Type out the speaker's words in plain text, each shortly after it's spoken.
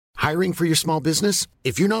Hiring for your small business?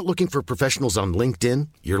 If you're not looking for professionals on LinkedIn,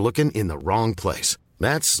 you're looking in the wrong place.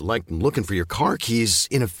 That's like looking for your car keys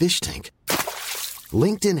in a fish tank.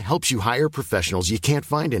 LinkedIn helps you hire professionals you can't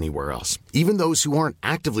find anywhere else, even those who aren't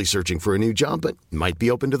actively searching for a new job but might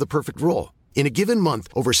be open to the perfect role. In a given month,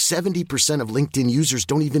 over 70% of LinkedIn users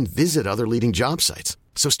don't even visit other leading job sites.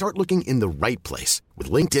 So start looking in the right place.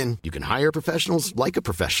 With LinkedIn, you can hire professionals like a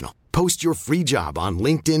professional. Post your free job on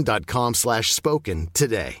linkedin.com/spoken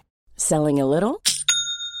today. Selling a little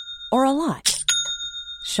or a lot?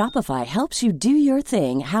 Shopify helps you do your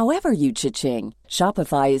thing however you cha-ching.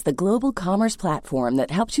 Shopify is the global commerce platform that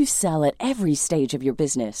helps you sell at every stage of your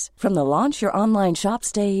business. From the launch your online shop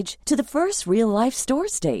stage to the first real-life store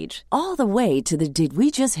stage, all the way to the did we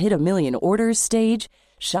just hit a million orders stage.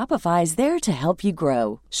 Shopify is there to help you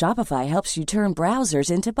grow. Shopify helps you turn browsers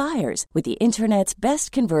into buyers with the internet's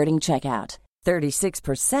best converting checkout.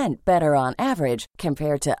 36% better on average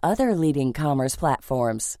compared to other leading commerce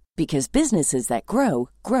platforms. Because businesses that grow,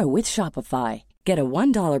 grow with Shopify. Get a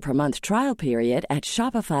 $1 per month trial period at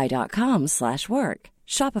shopify.com/work.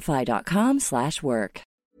 Shopify.com/work.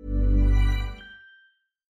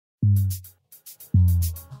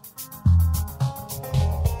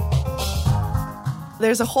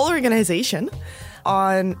 There's a whole organization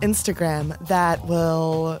on Instagram that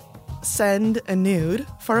will send a nude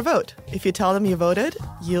for a vote. If you tell them you voted,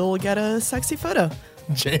 you'll get a sexy photo.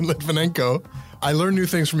 Jane Litvinenko, I learn new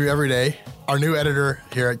things from you every day. Our new editor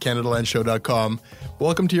here at CanadaLandShow.com.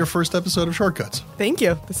 Welcome to your first episode of Shortcuts. Thank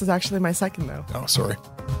you. This is actually my second, though. Oh, sorry.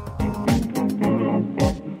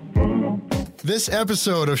 This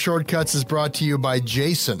episode of Shortcuts is brought to you by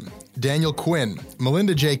Jason, Daniel Quinn,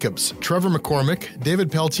 Melinda Jacobs, Trevor McCormick,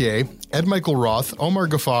 David Pelletier, Ed Michael Roth, Omar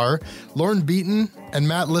Ghaffar, Lauren Beaton, and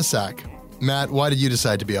Matt Lissack. Matt, why did you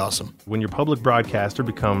decide to be awesome? When your public broadcaster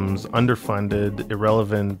becomes underfunded,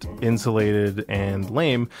 irrelevant, insulated, and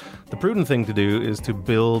lame, the prudent thing to do is to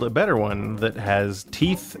build a better one that has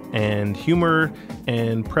teeth and humor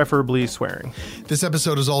and preferably swearing. This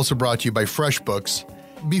episode is also brought to you by FreshBooks.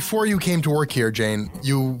 Before you came to work here, Jane,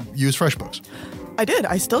 you used FreshBooks. I did.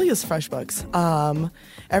 I still use FreshBooks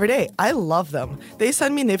every day. I love them. They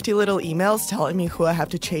send me nifty little emails telling me who I have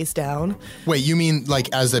to chase down. Wait, you mean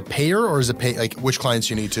like as a payer or as a like which clients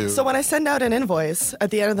you need to? So when I send out an invoice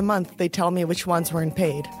at the end of the month, they tell me which ones weren't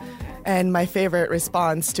paid. And my favorite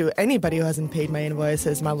response to anybody who hasn't paid my invoice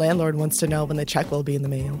is my landlord wants to know when the check will be in the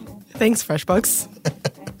mail. Thanks, FreshBooks.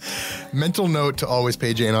 Mental note to always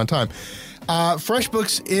pay Jane on time.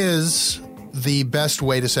 FreshBooks is the best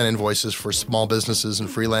way to send invoices for small businesses and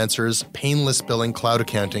freelancers. Painless billing, cloud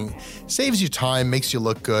accounting, saves you time, makes you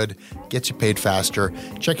look good, gets you paid faster.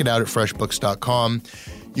 Check it out at freshbooks.com.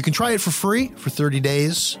 You can try it for free for 30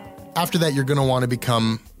 days. After that, you're going to want to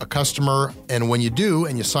become a customer. And when you do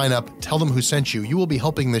and you sign up, tell them who sent you. You will be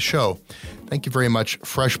helping this show. Thank you very much,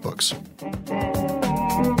 FreshBooks.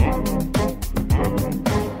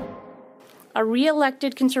 A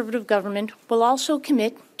re-elected Conservative government will also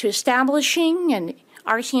commit to establishing an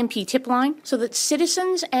RCMP tip line so that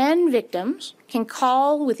citizens and victims can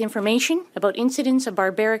call with information about incidents of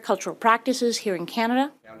barbaric cultural practices here in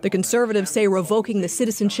Canada. The Conservatives say revoking the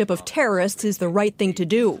citizenship of terrorists is the right thing to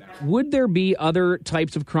do. Would there be other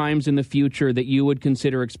types of crimes in the future that you would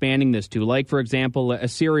consider expanding this to? Like, for example, a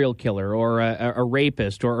serial killer or a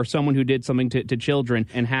rapist or someone who did something to children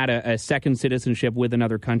and had a second citizenship with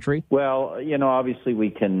another country? Well, obviously we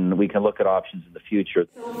can look at options in the future.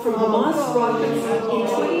 From Hamas rockets in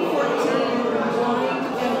 2014,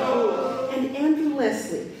 and Andrew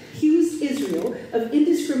Leslie accused Israel of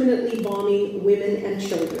indiscriminately bombing women and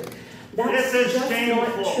children. That's just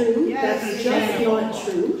not true. That's just not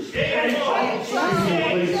true.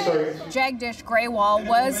 Jagdish Grewal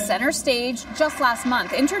was center stage just last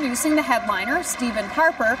month, introducing the headliner, Stephen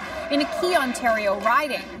Harper, in a key Ontario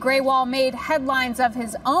riding. Grewal made headlines of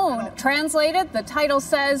his own. Translated, the title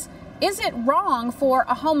says, "Is it wrong for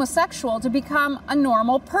a homosexual to become a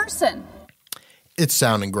normal person?" It's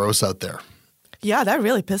sounding gross out there. Yeah, that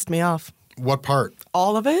really pissed me off. What part?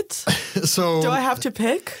 All of it? So, do I have to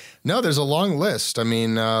pick? No, there's a long list. I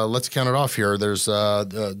mean, let's count it off here. There's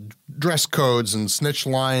dress codes and snitch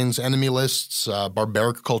lines, enemy lists,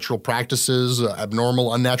 barbaric cultural practices,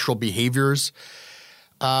 abnormal, unnatural behaviors,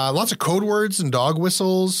 lots of code words and dog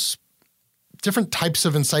whistles, different types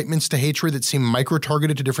of incitements to hatred that seem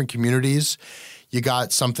micro-targeted to different communities. You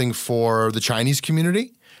got something for the Chinese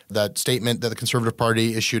community. That statement that the Conservative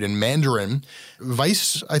Party issued in Mandarin.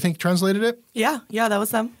 Vice, I think, translated it? Yeah, that was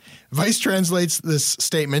them. Vice translates this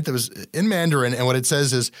statement that was in Mandarin, and what it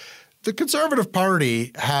says is, The Conservative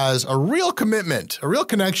Party has a real commitment, a real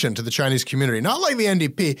connection to the Chinese community. Not like the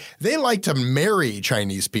NDP. They like to marry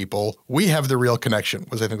Chinese people. We have the real connection,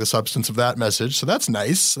 was I think the substance of that message. So that's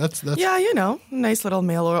nice. That's Yeah, nice little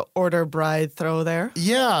mail order bride throw there.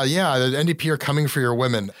 Yeah. The NDP are coming for your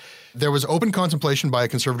women. There was open contemplation by a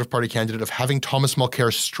Conservative Party candidate of having Thomas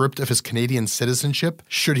Mulcair stripped of his Canadian citizenship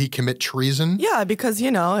should he commit treason. Yeah, because,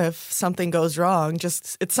 if something goes wrong,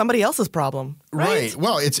 it's somebody else's problem, right?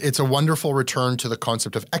 Well, it's a wonderful return to the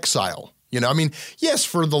concept of exile. Yes,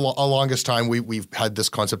 for the longest time we've had this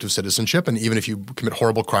concept of citizenship, and even if you commit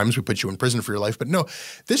horrible crimes, we put you in prison for your life. But no,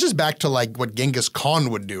 this is back to like what Genghis Khan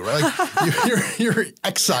would do, right? Like, you're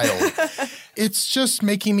exiled. It's just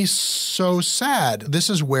making me so sad. This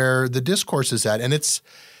is where the discourse is at, and it's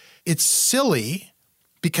silly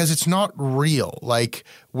because it's not real. Like,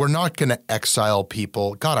 we're not going to exile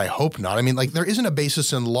people. God, I hope not. I mean, like, there isn't a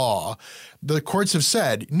basis in law. The courts have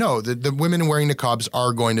said, no, the women wearing niqabs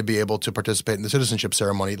are going to be able to participate in the citizenship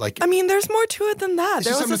ceremony. Like, I mean, there's more to it than that. It's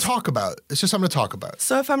just something to talk about. It's just something to talk about.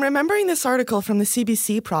 So if I'm remembering this article from the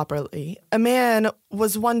CBC properly, a man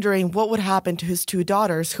was wondering what would happen to his two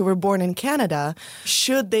daughters who were born in Canada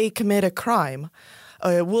should they commit a crime.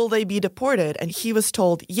 Will they be deported? And he was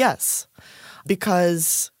told yes,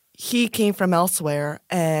 because he came from elsewhere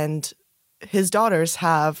and his daughters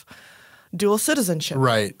have dual citizenship.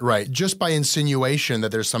 Right. Just by insinuation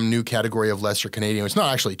that there's some new category of lesser Canadian. It's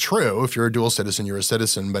not actually true. If you're a dual citizen, you're a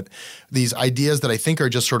citizen. But these ideas that I think are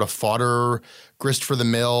just sort of fodder, grist for the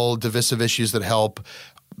mill, divisive issues that help,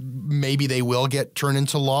 maybe they will get turned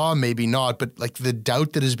into law, maybe not. But like the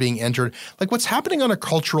doubt that is being entered, like what's happening on a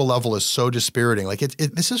cultural level is so dispiriting. Like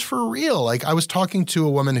this is for real. Like I was talking to a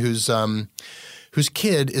woman whose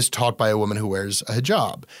kid is taught by a woman who wears a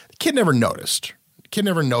hijab. The kid never noticed.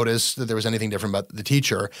 That there was anything different about the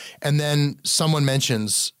teacher. And then someone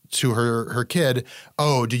mentions to her kid,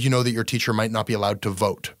 oh, did you know that your teacher might not be allowed to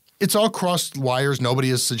vote? It's all crossed wires.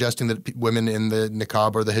 Nobody is suggesting that women in the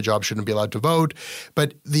niqab or the hijab shouldn't be allowed to vote.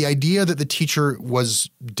 But the idea that the teacher was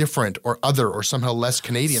different or other or somehow less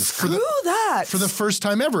Canadian for the first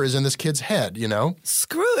time ever is in this kid's head,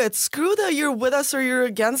 Screw it. Screw the you're with us or you're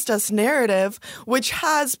against us narrative, which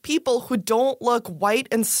has people who don't look white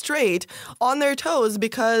and straight on their toes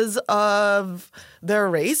because of their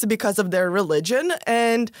race, because of their religion,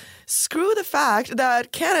 and screw the fact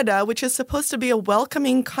that Canada, which is supposed to be a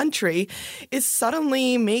welcoming country, is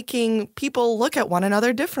suddenly making people look at one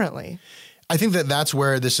another differently. I think that that's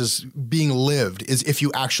where this is being lived, is if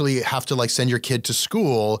you actually have to like send your kid to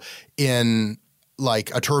school in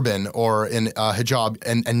like a turban or in a hijab,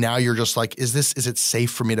 and now you're just like, is it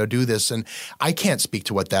safe for me to do this? And I can't speak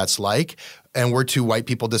to what that's like. And we're two white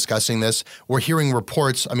people discussing this. We're hearing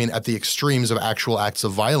reports, I mean, at the extremes of actual acts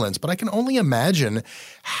of violence, but I can only imagine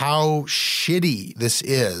how shitty this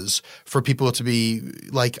is for people to be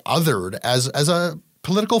like othered as a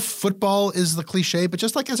political football is the cliche, but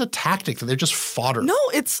just like as a tactic that they're just fodder. No,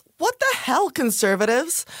 it's what the hell,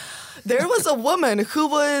 conservatives? There was a woman who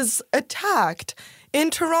was attacked in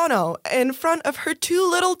Toronto in front of her two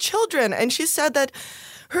little children, and she said that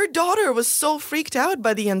her daughter was so freaked out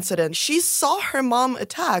by the incident. She saw her mom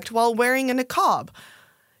attacked while wearing a niqab.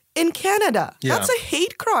 In Canada. Yeah. That's a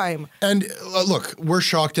hate crime. And look, we're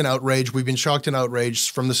shocked and outraged. We've been shocked and outraged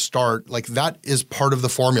from the start. Like that is part of the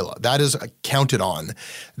formula. That is counted on.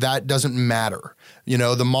 That doesn't matter.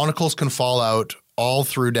 The monocles can fall out all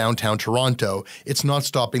through downtown Toronto. It's not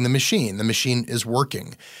stopping the machine. The machine is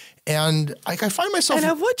working. And I find myself— And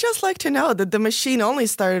I would just like to know that the machine only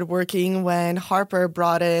started working when Harper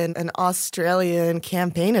brought in an Australian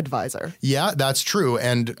campaign advisor. Yeah, that's true.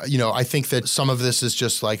 And, I think that some of this is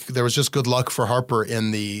just like there was just good luck for Harper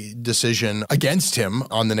in the decision against him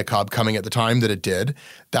on the niqab coming at the time that it did.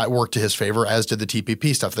 That worked to his favor, as did the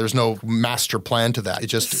TPP stuff. There's no master plan to that. It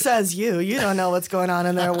just— Says you. You don't know what's going on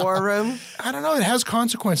in their war room. I don't know. It has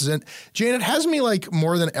consequences. And Jane, it has me like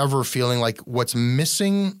more than ever feeling like what's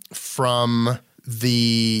missing from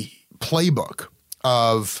the playbook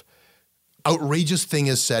of outrageous thing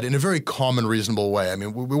is said in a very common, reasonable way. I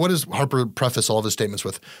mean, what does Harper preface all of his statements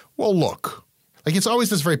with? Well, look. Like it's always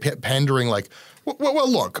this very pandering like,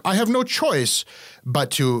 well, look, I have no choice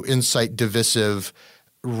but to incite divisive,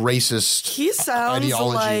 racist He sounds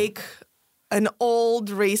ideology. Like an old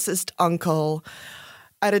racist uncle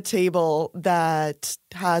at a table that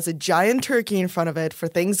has a giant turkey in front of it for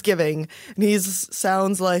Thanksgiving. And he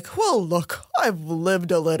sounds like, well, look, I've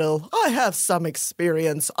lived a little. I have some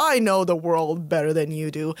experience. I know the world better than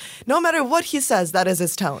you do. No matter what he says, that is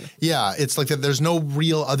his tone. Yeah, it's like that. There's no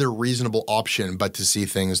real other reasonable option but to see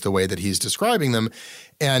things the way that he's describing them.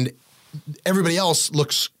 And everybody else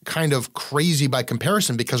looks kind of crazy by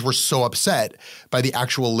comparison because we're so upset by the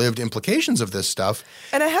actual lived implications of this stuff.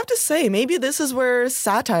 And I have to say, maybe this is where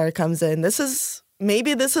satire comes in.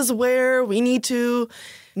 Maybe this is where we need to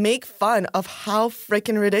make fun of how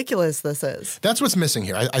freaking ridiculous this is. That's what's missing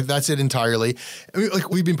here. That's it entirely. I mean, like,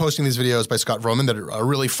 we've been posting these videos by Scott Vroman that are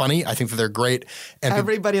really funny. I think that they're great. And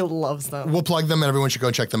everybody loves them. We'll plug them and everyone should go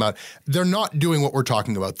and check them out. They're not doing what we're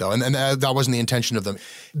talking about, though, and that wasn't the intention of them.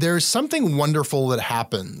 There's something wonderful that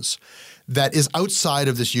happens that is outside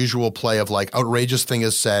of this usual play of like outrageous thing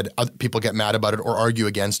is said, people get mad about it or argue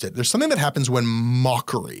against it. There's something that happens when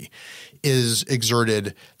mockery is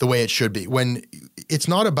exerted the way it should be, when it's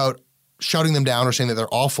not about shouting them down or saying that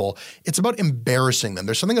they're awful. It's about embarrassing them.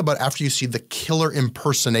 There's something about after you see the killer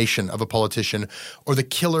impersonation of a politician or the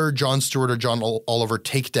killer Jon Stewart or John Oliver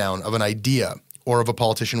takedown of an idea or of a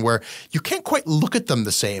politician where you can't quite look at them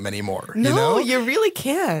the same anymore. No, you really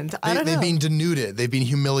can't. They've been denuded. They've been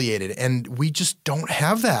humiliated. And we just don't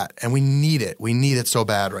have that. And we need it. We need it so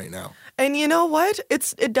bad right now. And you know what?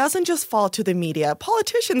 It doesn't just fall to the media.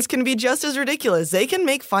 Politicians can be just as ridiculous. They can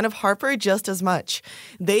make fun of Harper just as much.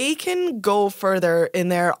 They can go further in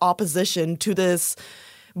their opposition to this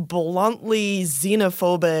bluntly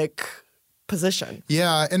xenophobic position.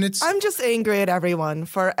 Yeah, and I'm just angry at everyone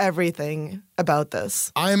for everything about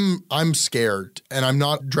this. I'm scared, and I'm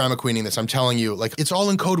not drama queening this. I'm telling you, like, it's all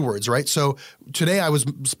in code words, right? So today I was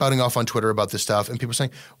spouting off on Twitter about this stuff, and people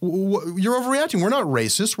saying, you're overreacting. We're not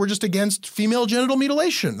racist. We're just against female genital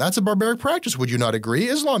mutilation. That's a barbaric practice. Would you not agree?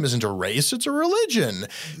 Islam isn't a race. It's a religion.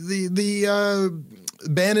 The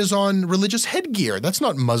ban is on religious headgear. That's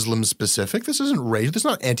not Muslim specific. This isn't race. This is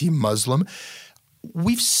not anti-Muslim.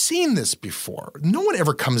 We've seen this before. No one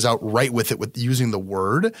ever comes out right with it with using the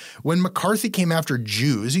word. When McCarthy came after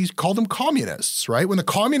Jews, he called them communists, right? When the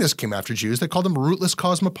communists came after Jews, they called them rootless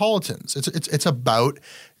cosmopolitans. It's about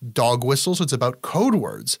dog whistles. It's about code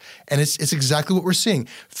words. And it's exactly what we're seeing.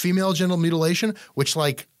 Female genital mutilation, which,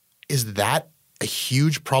 like, is that a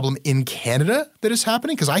huge problem in Canada that is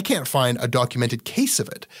happening? Because I can't find a documented case of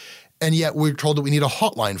it. And yet we're told that we need a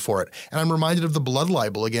hotline for it. And I'm reminded of the blood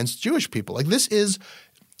libel against Jewish people. Like,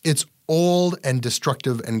 it's old and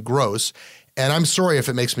destructive and gross. And I'm sorry if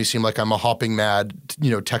it makes me seem like I'm a hopping mad,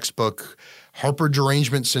 textbook Harper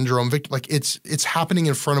derangement syndrome victim. Like, it's happening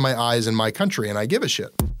in front of my eyes in my country, and I give a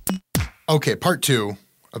shit. Okay, part 2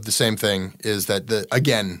 of the same thing is that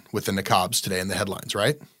again with the niqabs today in the headlines,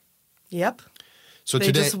 right? Yep. So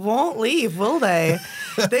they just won't leave, will they?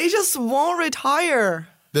 They just won't retire.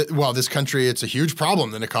 This country, it's a huge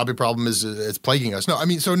problem. The niqabi problem it's plaguing us. No, I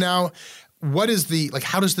mean, so now what is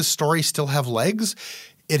how does this story still have legs?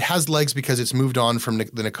 It has legs because it's moved on from the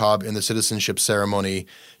niqab in the citizenship ceremony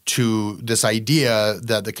to this idea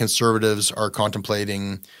that the Conservatives are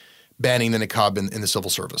contemplating banning the niqab in the civil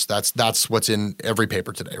service. That's what's in every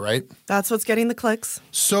paper today, right? That's what's getting the clicks.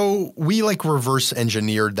 So we reverse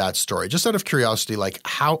engineered that story. Just out of curiosity,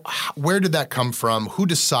 where did that come from? Who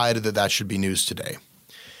decided that should be news today?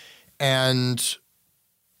 And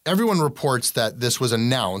everyone reports that this was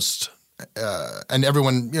announced, and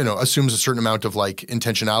everyone, assumes a certain amount of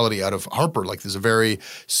intentionality out of Harper. Like, there's a very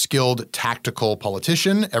skilled tactical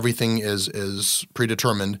politician. Everything is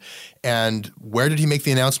predetermined. And where did he make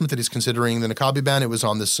the announcement that he's considering the niqabi ban? It was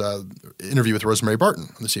on this interview with Rosemary Barton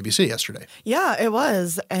on the CBC yesterday. Yeah, it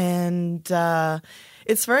was. And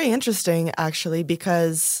it's very interesting, actually,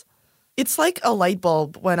 because it's like a light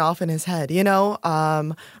bulb went off in his head,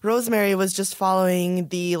 Rosemary was just following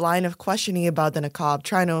the line of questioning about the niqab,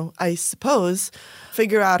 trying to, I suppose,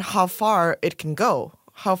 figure out how far it can go,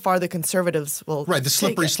 how far the Conservatives will Right, the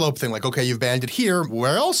slippery slope thing. Like, okay, you've banned it here.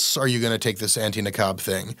 Where else are you going to take this anti-niqab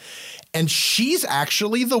thing? And she's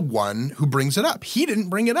actually the one who brings it up. He didn't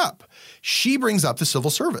bring it up. She brings up the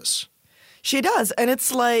civil service. She does. And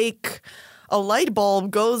it's like a light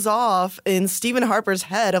bulb goes off in Stephen Harper's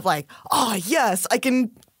head of oh, yes, I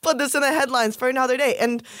can put this in the headlines for another day.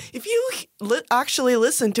 And if you actually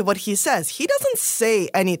listen to what he says, he doesn't say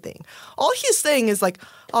anything. All he's saying is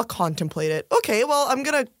I'll contemplate it. Okay, well, I'm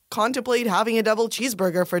going to contemplate having a double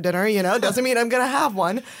cheeseburger for dinner, doesn't mean I'm going to have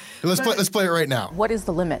one. Let's play it right now. What is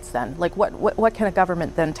the limits then? What can a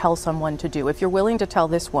government then tell someone to do? If you're willing to tell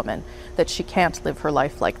this woman that she can't live her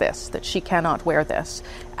life like this, that she cannot wear this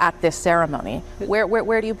at this ceremony,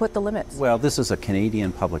 where do you put the limits? Well, this is a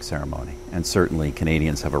Canadian public ceremony, and certainly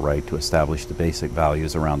Canadians have a right to establish the basic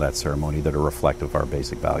values around that ceremony that are reflective of our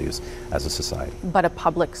basic values as a society. But a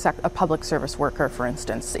public service worker, for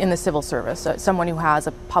instance, in the civil service, someone who has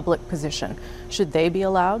a public public position. Should they be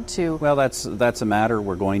allowed to? Well, that's a matter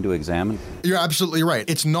we're going to examine. You're absolutely right.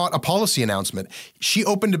 It's not a policy announcement. She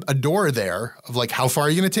opened a door there of like, how far are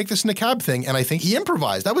you going to take this niqab thing? And I think he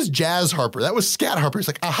improvised. That was Jazz Harper. That was Scat Harper. He's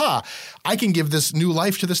like, aha, I can give this new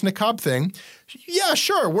life to this niqab thing. Yeah,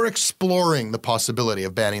 sure. We're exploring the possibility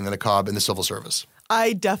of banning the niqab in the civil service.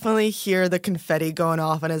 I definitely hear the confetti going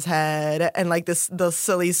off in his head and like the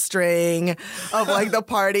silly string of like the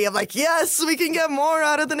party of like, yes, we can get more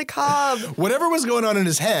out of the niqab. Whatever was going on in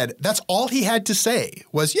his head, that's all he had to say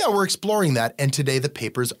was, yeah, we're exploring that. And today the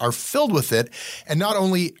papers are filled with it. And not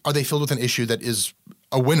only are they filled with an issue that is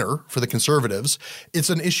a winner for the Conservatives, it's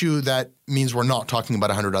an issue that means we're not talking about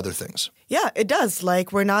 100 other things. Yeah, it does.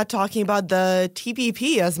 Like, we're not talking about the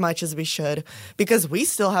TPP as much as we should because we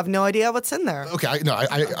still have no idea what's in there. Okay, I'm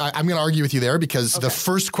going to argue with you there because the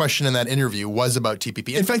first question in that interview was about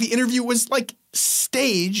TPP. In fact, the interview was like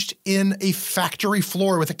staged in a factory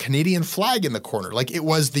floor with a Canadian flag in the corner. Like it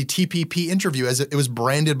was the TPP interview as it was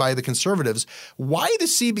branded by the Conservatives. Why the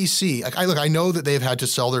CBC? Like, I know that they've had to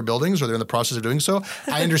sell their buildings or they're in the process of doing so.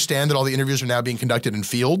 I understand that all the interviews are now being conducted in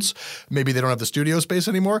fields. Maybe they don't have the studio space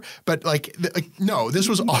anymore. But no, this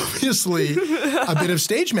was obviously a bit of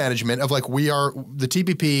stage management of like we are the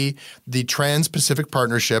TPP, the Trans-Pacific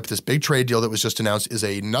Partnership, this big trade deal that was just announced is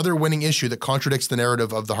another winning issue that contradicts the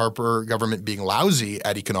narrative of the Harper government being lousy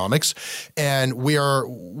at economics. And we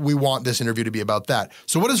want this interview to be about that.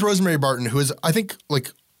 So what is Rosemary Barton, who is, I think,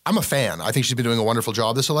 like, I'm a fan. I think she's been doing a wonderful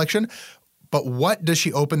job this election. But what does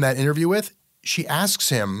she open that interview with? She asks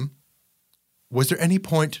him, was there any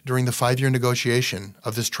point during the 5-year negotiation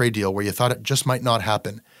of this trade deal where you thought it just might not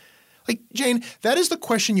happen? Like, Jane, that is the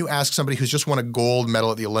question you ask somebody who's just won a gold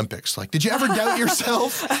medal at the Olympics. Like, did you ever doubt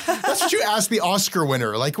yourself? That's what you ask the Oscar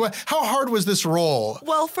winner. Like, how hard was this role?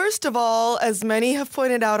 Well, first of all, as many have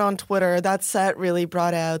pointed out on Twitter, that set really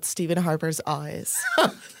brought out Stephen Harper's eyes.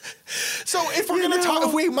 So if we're going to talk,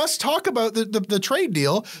 if we must talk about the trade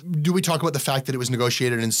deal, do we talk about the fact that it was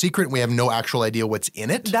negotiated in secret and we have no actual idea what's in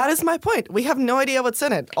it? That is my point. We have no idea what's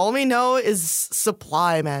in it. All we know is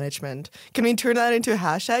supply management. Can we turn that into a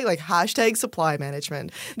hashtag? Like hashtag supply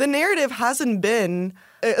management. The narrative hasn't been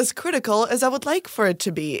as critical as I would like for it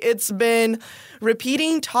to be. It's been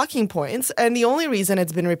repeating talking points, and the only reason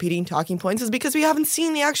it's been repeating talking points is because we haven't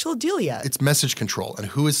seen the actual deal yet. It's message control, and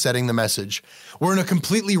who is setting the message? We're in a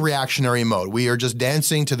completely reactionary mode. We are just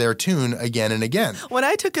dancing to their tune again and again. When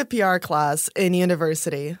I took a PR class in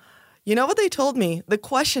university, you know what they told me? The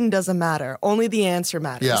question doesn't matter. Only the answer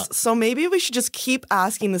matters. Yeah. So maybe we should just keep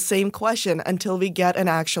asking the same question until we get an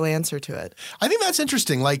actual answer to it. I think that's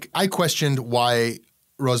interesting. Like, I questioned why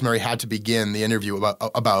Rosemary had to begin the interview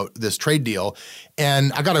about this trade deal.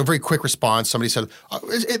 And I got a very quick response. Somebody said,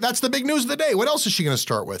 that's the big news of the day. What else is she going to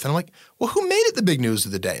start with? And I'm like, well, who made it the big news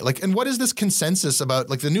of the day? Like, and what is this consensus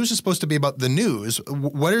about? Like, the news is supposed to be about the news.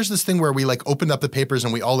 What is this thing where we like opened up the papers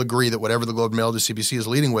and we all agree that whatever the Globe and Mail to CBC is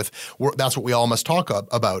leading with, that's what we all must talk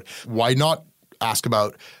about? Why not ask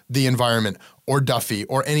about the environment or Duffy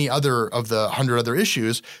or any other of the 100 other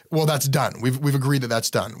issues? Well, that's done. We've agreed that that's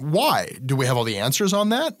done. Why? Do we have all the answers on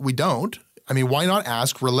that? We don't. I mean, why not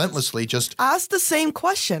ask relentlessly? Just ask the same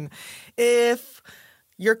question. If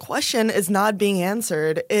your question is not being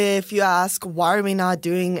answered, if you ask, why are we not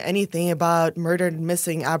doing anything about murdered and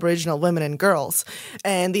missing Aboriginal women and girls?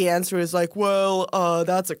 And the answer is like, well,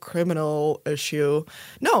 that's a criminal issue.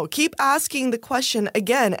 No, keep asking the question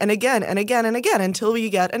again and again and again and again until you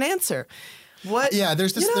get an answer. What? Yeah,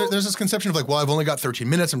 there's this conception of like, well, I've only got 13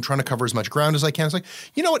 minutes. I'm trying to cover as much ground as I can. It's like,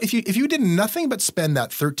 you know what? If you did nothing but spend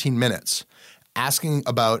that 13 minutes asking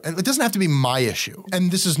about, and it doesn't have to be my issue. And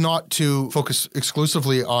this is not to focus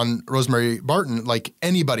exclusively on Rosemary Barton, like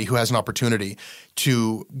anybody who has an opportunity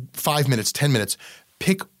to 5 minutes, 10 minutes,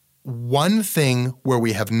 pick one thing where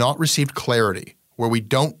we have not received clarity, where we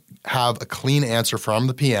don't have a clean answer from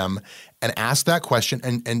the PM, and ask that question.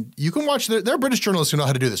 And you can watch, there are British journalists who know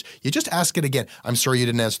how to do this. You just ask it again. I'm sorry you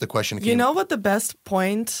didn't answer the question. You know what the best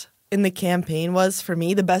point in the campaign was for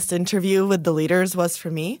me? The best interview with the leaders was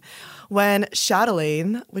for me when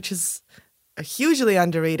Chatelaine, which is a hugely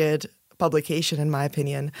underrated publication in my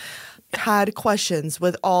opinion, had questions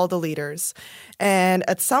with all the leaders. And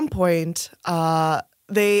at some point,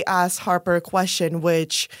 they asked Harper a question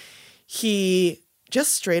which he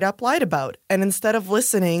just straight up lied about. And instead of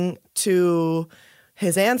listening to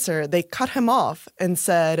his answer, they cut him off and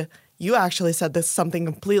said, you actually said this something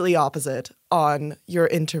completely opposite on your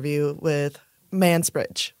interview with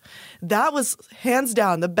Mansbridge. That was hands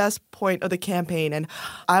down the best point of the campaign. And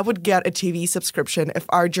I would get a TV subscription if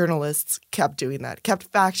our journalists kept doing that, kept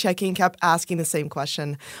fact-checking, kept asking the same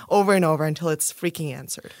question over and over until it's freaking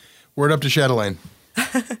answered. Word up to Chatelaine.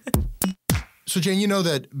 So, Jane, you know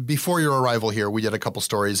that before your arrival here, we did a couple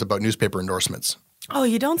stories about newspaper endorsements. Oh,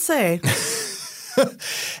 you don't say.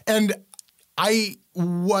 And I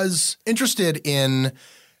was interested in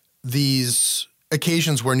these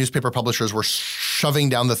occasions where newspaper publishers were shoving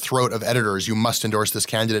down the throat of editors, you must endorse this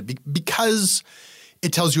candidate, because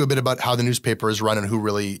it tells you a bit about how the newspaper is run and who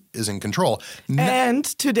really is in control. And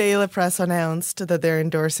today, La Presse announced that they're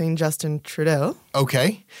endorsing Justin Trudeau.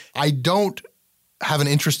 Okay. I don't have an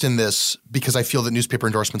interest in this because I feel that newspaper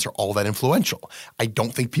endorsements are all that influential. I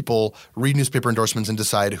don't think people read newspaper endorsements and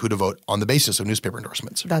decide who to vote on the basis of newspaper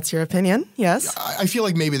endorsements. That's your opinion, yes? I feel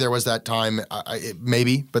like maybe there was that time,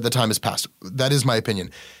 maybe, but the time has passed. That is my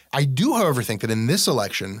opinion. I do, however, think that in this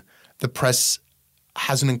election, the press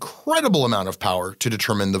has an incredible amount of power to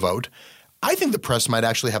determine the vote. I think the press might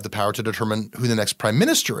actually have the power to determine who the next prime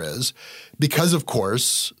minister is because, of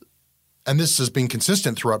course, and this has been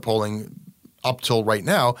consistent throughout polling up till right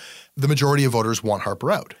now, the majority of voters want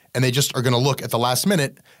Harper out. And they just are going to look at the last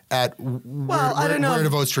minute at where to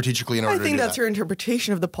vote strategically in order to do that. I think that's your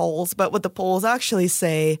interpretation of the polls. But what the polls actually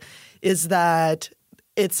say is that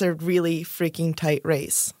it's a really freaking tight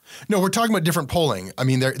race. No, we're talking about different polling. I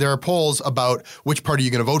mean, there are polls about which party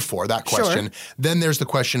you're going to vote for, that question. Sure. Then there's the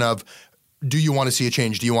question of, do you want to see a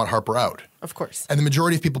change? Do you want Harper out? Of course. And the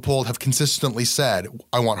majority of people polled have consistently said,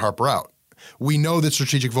 I want Harper out. We know that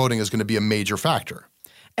strategic voting is going to be a major factor.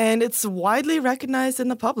 And it's widely recognized in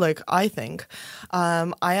the public, I think.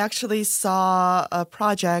 I actually saw a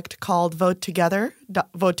project called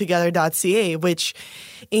votetogether.ca, which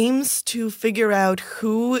aims to figure out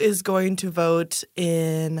who is going to vote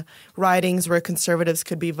in ridings where Conservatives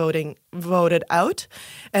could be voted out.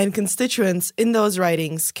 And constituents in those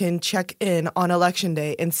ridings can check in on Election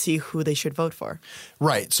Day and see who they should vote for.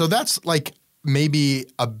 Right. So that's like maybe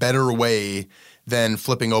a better way than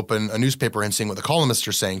flipping open a newspaper and seeing what the columnists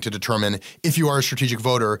are saying to determine if you are a strategic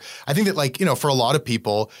voter. I think that, for a lot of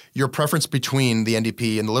people, your preference between the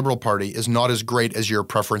NDP and the Liberal Party is not as great as your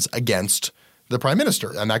preference against the Prime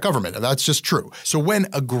Minister and that government. And that's just true. So when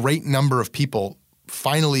a great number of people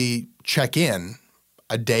finally check in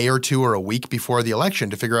a day or two or a week before the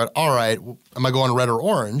election to figure out, all right, am I going red or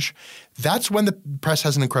orange? That's when the press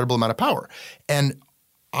has an incredible amount of power. And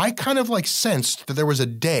I kind of sensed that there was a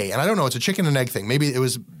day, and I don't know, it's a chicken and egg thing. Maybe it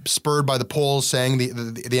was spurred by the polls saying the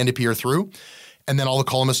NDP are through, and then all the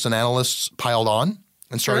columnists and analysts piled on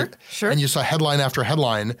and started. Sure. And you saw headline after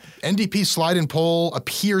headline. NDP slide-in poll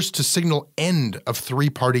appears to signal end of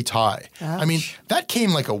three-party tie. Ouch. I mean, that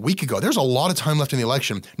came like a week ago. There's a lot of time left in the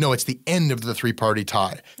election. No, it's the end of the three-party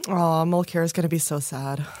tie. Oh, Mulcair is going to be so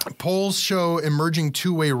sad. Polls show emerging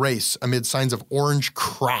two-way race amid signs of orange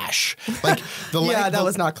crash. That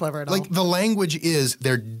was not clever at all. The language is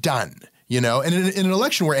they're done, And in an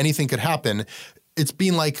election where anything could happen, it's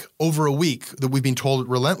been over a week that we've been told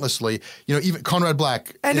relentlessly, even Conrad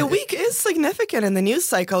Black. And a week is significant in the news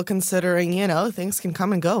cycle considering, things can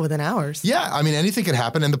come and go within hours. Yeah, I mean, anything could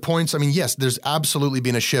happen. And the points, yes, there's absolutely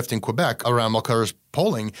been a shift in Quebec around Mulcair's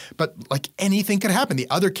polling, but anything could happen. The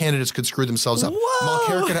other candidates could screw themselves up. Whoa!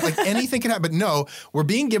 Mulcair could, anything could happen. But no, we're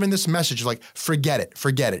being given this message forget it.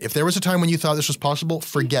 If there was a time when you thought this was possible,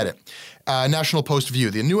 forget it. National Post View,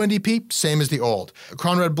 the new NDP, same as the old.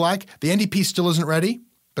 Conrad Black, the NDP still isn't ready,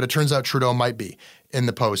 but it turns out Trudeau might be. In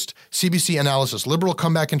the Post. CBC analysis, Liberal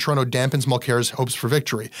comeback in Toronto dampens Mulcair's hopes for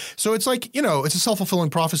victory. So it's it's a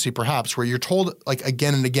self-fulfilling prophecy perhaps where you're told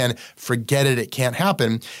again and again, forget it can't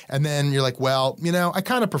happen. And then you're well, I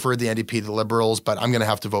kind of preferred the NDP to the Liberals, but I'm going to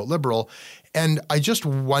have to vote Liberal. And I just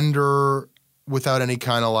wonder, without any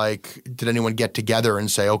kind of did anyone get together and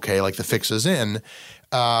say, okay, the fix is in?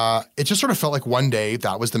 It just sort of felt like one day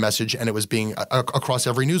that was the message, and it was being across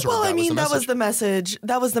every newsroom. Well, that was the message.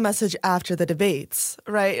 That was the message after the debates,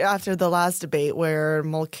 right? After the last debate, where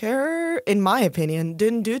Mulcair, in my opinion,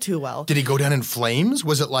 didn't do too well. Did he go down in flames?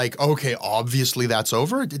 Was it okay, obviously that's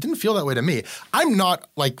over? It didn't feel that way to me. I'm not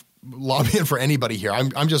lobbying for anybody here.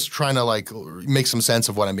 I'm just trying to make some sense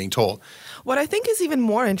of what I'm being told. What I think is even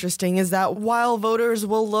more interesting is that while voters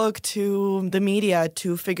will look to the media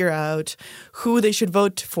to figure out who they should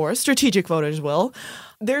vote for, strategic voters will,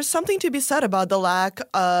 there's something to be said about the lack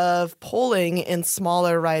of polling in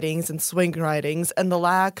smaller ridings and swing ridings and the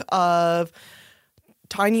lack of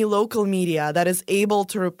tiny local media that is able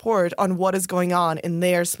to report on what is going on in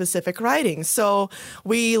their specific ridings. So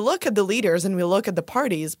we look at the leaders and we look at the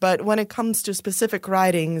parties, but when it comes to specific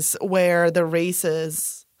ridings where the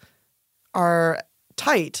races are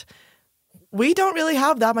tight, we don't really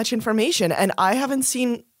have that much information. And I haven't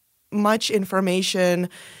seen much information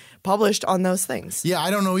published on those things. Yeah,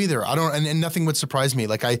 I don't know either. And nothing would surprise me.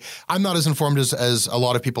 Like I'm not as informed as a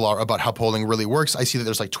lot of people are about how polling really works. I see that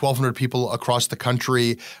there's like 1,200 people across the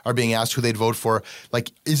country are being asked who they'd vote for.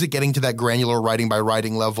 Like, is it getting to that granular riding by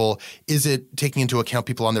riding level? Is it taking into account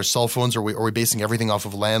people on their cell phones? Or are we basing everything off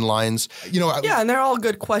of landlines? Yeah, and they're all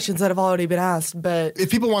good questions that have already been asked. But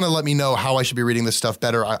if people want to let me know how I should be reading this stuff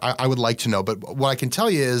better, I would like to know. But what I can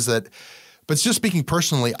tell you is that, but just speaking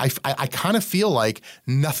personally, I kind of feel like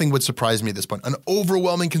nothing would surprise me at this point. An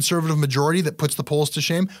overwhelming conservative majority that puts the polls to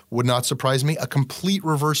shame would not surprise me. A complete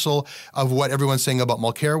reversal of what everyone's saying about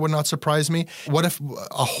Mulcair would not surprise me. What if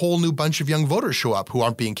a whole new bunch of young voters show up who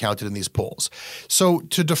aren't being counted in these polls? So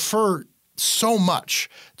to defer so much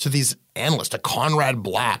to these analysts, to Conrad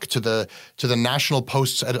Black, to the National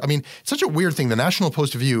Post's. I mean, it's such a weird thing. The National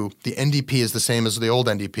Post view, the NDP is the same as the old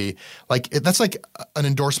NDP. Like that's like an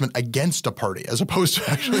endorsement against a party as opposed to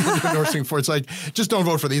actually endorsing for. It's like, just don't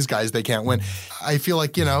vote for these guys. They can't win. I feel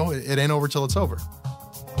like, it ain't over till it's over.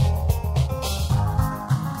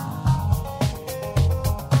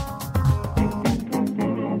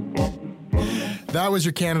 That was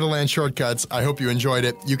your Canadaland Shortcuts. I hope you enjoyed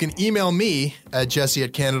it. You can email me at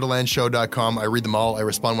jesse@canadalandshow.com. I read them all. I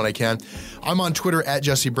respond when I can. I'm on Twitter at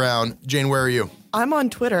Jesse Brown. Jane, where are you? I'm on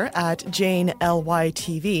Twitter at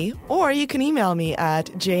JaneLYTV, or you can email me at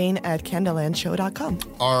jane@canadalandshow.com.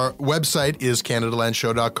 Our website is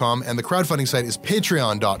canadalandshow.com, and the crowdfunding site is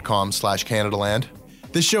patreon.com/Canadaland.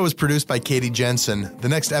 This show is produced by Katie Jensen. The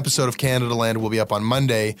next episode of Canadaland will be up on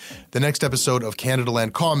Monday. The next episode of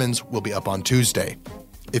Canadaland Commons will be up on Tuesday.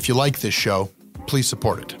 If you like this show, please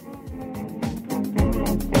support it.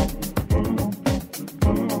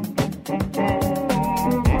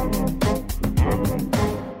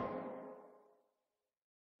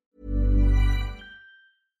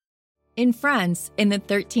 In France, in the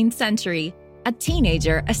 13th century, a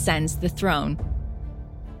teenager ascends the throne.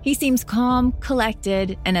 He seems calm,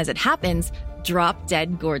 collected, and as it happens,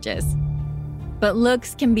 drop-dead gorgeous. But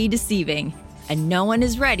looks can be deceiving, and no one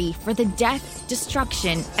is ready for the death,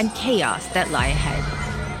 destruction, and chaos that lie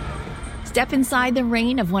ahead. Step inside the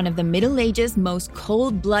reign of one of the Middle Ages' most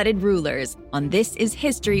cold-blooded rulers on This Is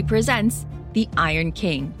History Presents The Iron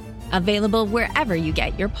King, available wherever you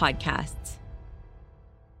get your podcasts.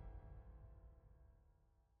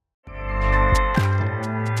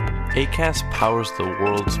 Acast powers the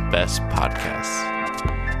world's best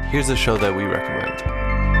podcasts. Here's a show that we recommend.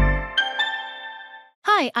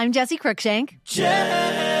 Hi, I'm Jesse Cruikshank. Jesse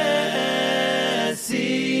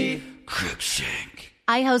Cruikshank.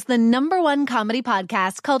 I host the #1 comedy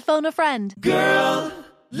podcast called Phone a Friend. Girl,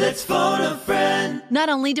 let's phone a friend. Not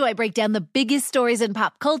only do I break down the biggest stories in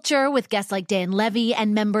pop culture with guests like Dan Levy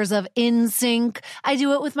and members of NSYNC, I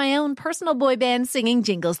do it with my own personal boy band singing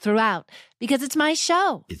jingles throughout. Because it's my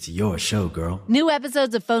show. It's your show, girl. New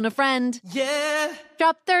episodes of Phone a Friend. Yeah.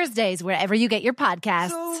 Drop Thursdays wherever you get your podcasts.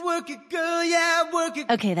 So work it, girl, yeah, work it.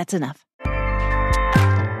 Okay, that's enough.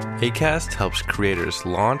 Acast helps creators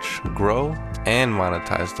launch, grow, and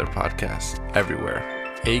monetize their podcasts everywhere.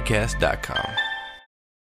 Acast.com.